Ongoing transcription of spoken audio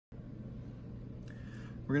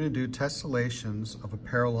We're going to do tessellations of a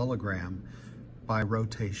parallelogram by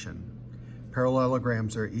rotation.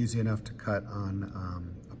 Parallelograms are easy enough to cut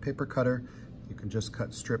on a paper cutter. You can just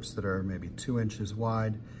cut strips that are maybe 2 inches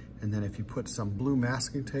wide, and then if you put some blue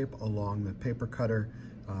masking tape along the paper cutter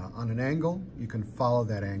on an angle, you can follow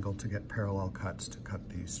that angle to get parallel cuts to cut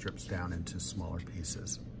these strips down into smaller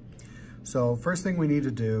pieces. So first thing we need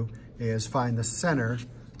to do is find the center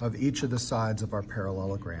of each of the sides of our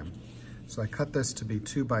parallelogram. So I cut this to be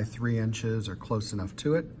 2 by 3 inches or close enough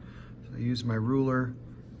to it. So I use my ruler,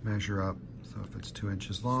 measure up. So if it's 2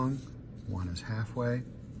 inches long, 1 is halfway.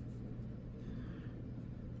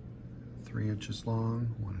 3 inches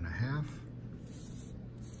long, 1 1/2.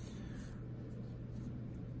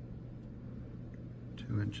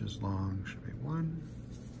 2 inches long should be 1.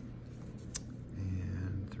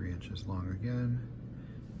 And 3 inches long again,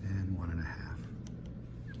 and 1 1/2.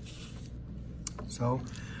 So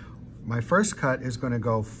my first cut is going to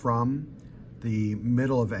go from the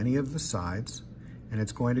middle of any of the sides, and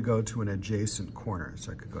it's going to go to an adjacent corner.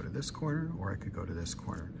 So I could go to this corner or I could go to this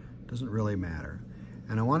corner. Doesn't really matter.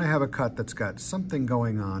 And I want to have a cut that's got something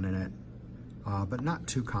going on in it, but not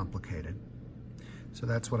too complicated. So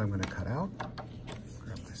that's what I'm going to cut out.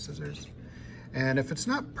 Grab my scissors. And if it's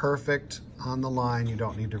not perfect on the line, you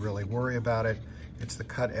don't need to really worry about it. It's the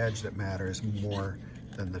cut edge that matters more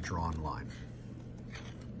than the drawn line.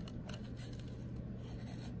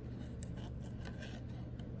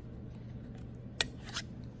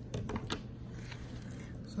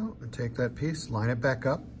 So I take that piece, line it back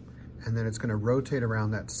up, and then it's going to rotate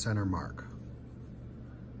around that center mark.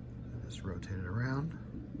 Just rotate it around.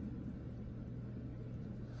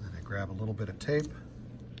 And I grab a little bit of tape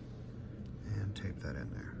and tape that in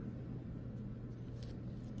there.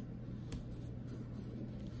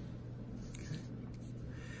 Okay.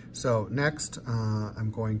 So next, I'm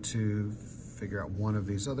going to figure out one of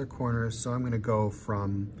these other corners. So I'm going to go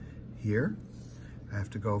from here. I have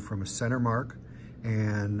to go from a center mark,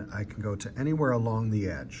 and I can go to anywhere along the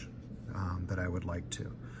edge that I would like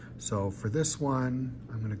to. So for this one,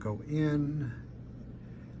 I'm going to go in,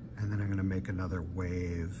 and then I'm going to make another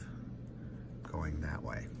wave going that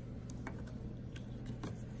way.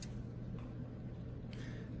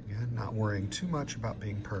 Again, not worrying too much about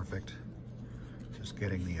being perfect, just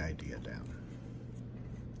getting the idea down.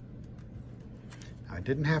 Now, I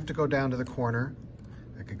didn't have to go down to the corner.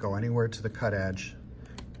 I could go anywhere to the cut edge,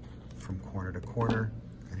 from corner to corner,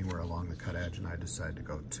 anywhere along the cut edge, and I decided to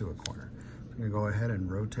go to a corner. So I'm going to go ahead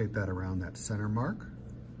and rotate that around that center mark.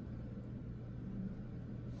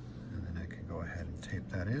 And then I can go ahead and tape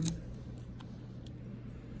that in.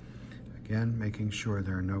 Again, making sure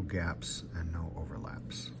there are no gaps and no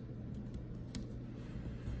overlaps.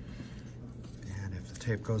 And if the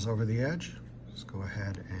tape goes over the edge, just go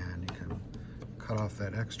ahead and you can cut off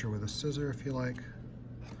that extra with a scissor if you like.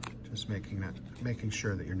 Just making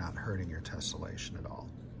sure that you're not hurting your tessellation at all.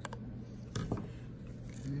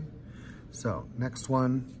 Okay. So next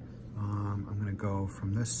one, I'm going to go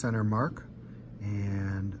from this center mark,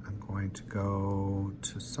 and I'm going to go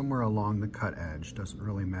to somewhere along the cut edge. Doesn't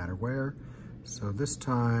really matter where. So this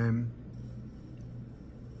time,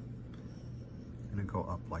 I'm going to go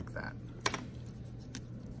up like that.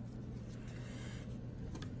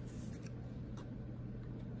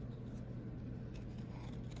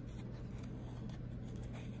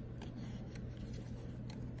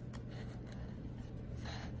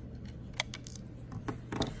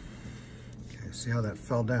 See how that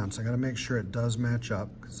fell down? So I got to make sure it does match up,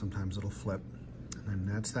 because sometimes it'll flip. And then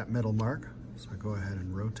that's that middle mark. So I go ahead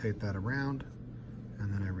and rotate that around,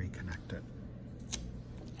 and then I reconnect it.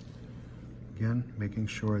 Again, making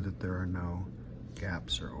sure that there are no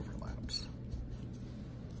gaps or overlaps.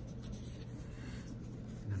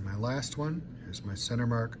 And then my last one, here's my center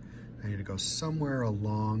mark. I need to go somewhere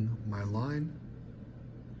along my line.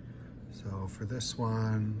 So for this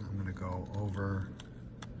one, I'm going to go over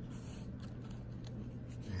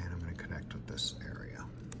with this area.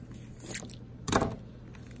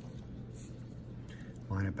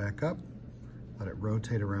 Line it back up, let it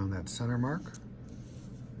rotate around that center mark,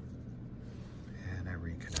 and I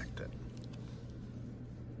reconnect it.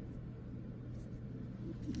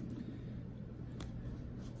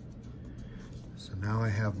 So now I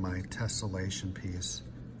have my tessellation piece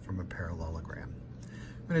from a parallelogram.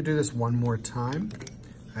 I'm going to do this one more time.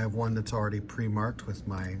 I have one that's already pre-marked with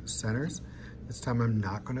my centers. This time I'm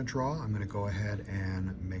not going to draw. I'm going to go ahead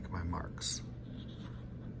and make my marks.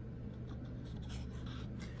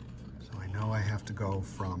 So I know I have to go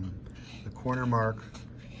from the corner mark,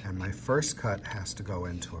 and my first cut has to go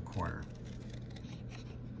into a corner.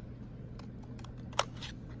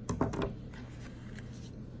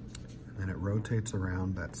 rotates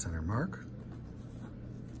around that center mark.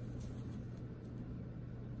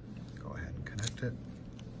 Go ahead and connect it.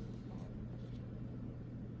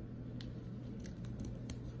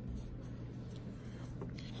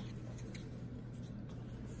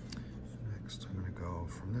 Next, I'm going to go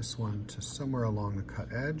from this one to somewhere along the cut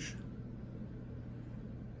edge.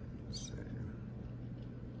 Let's see.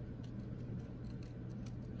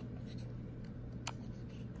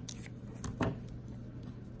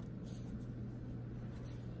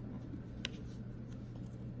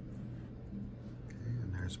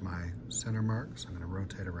 My center mark, so I'm going to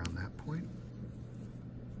rotate around that point.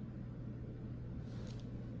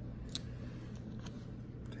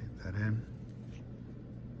 Take that in.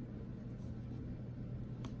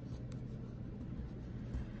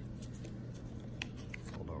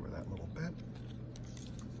 Fold over that little bit.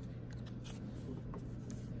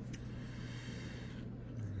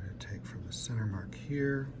 I'm going to take from the center mark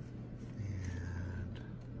here and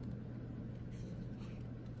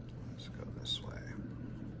let's go this way.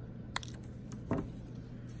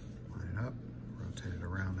 Rotate it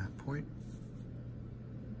around that point.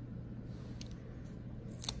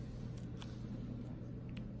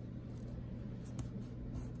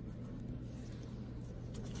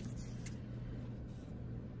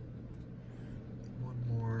 One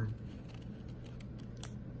more.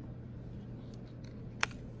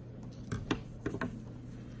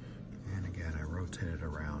 And again, I rotate it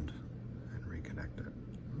around and reconnect it.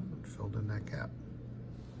 Ooh, it filled in that gap.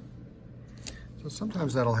 So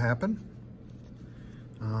sometimes that'll happen.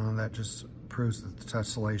 That just proves that the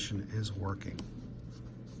tessellation is working.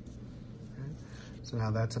 Okay. So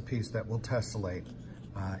now that's a piece that will tessellate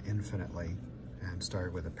infinitely and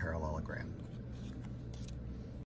start with a parallelogram.